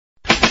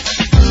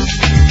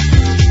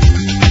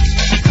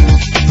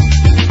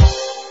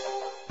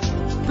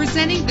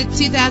the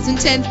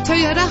 2010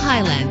 Toyota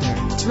Highlander.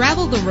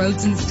 Travel the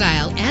roads in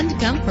style and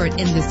comfort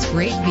in this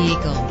great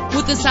vehicle.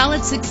 With a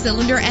solid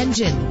 6-cylinder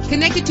engine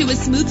connected to a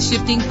smooth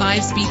shifting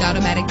 5-speed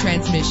automatic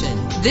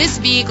transmission, this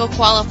vehicle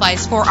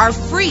qualifies for our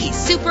free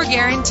Super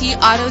Guarantee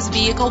Autos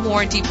Vehicle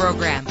Warranty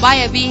Program. Buy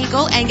a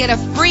vehicle and get a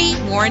free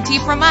warranty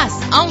from us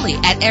only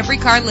at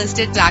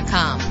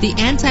everycarlisted.com. The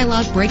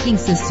anti-lock braking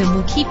system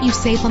will keep you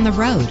safe on the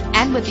road.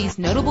 And with these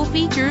notable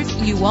features,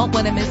 you won't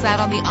want to miss out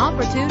on the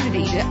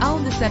opportunity to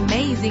own this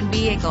amazing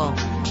vehicle.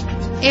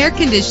 Air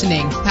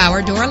conditioning,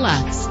 power door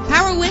locks,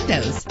 power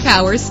windows,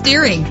 power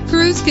steering,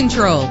 cruise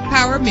control,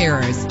 power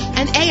mirrors,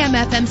 an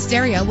AM/FM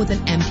stereo with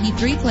an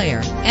MP3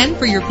 player. And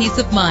for your peace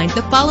of mind,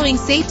 the following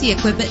safety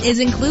equipment is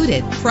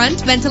included: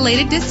 front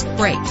ventilated disc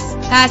brakes,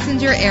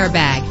 passenger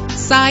airbag,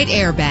 side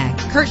airbag,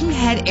 curtain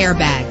head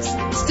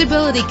airbags,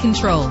 stability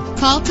control.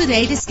 Call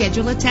today to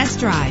schedule a test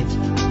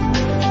drive.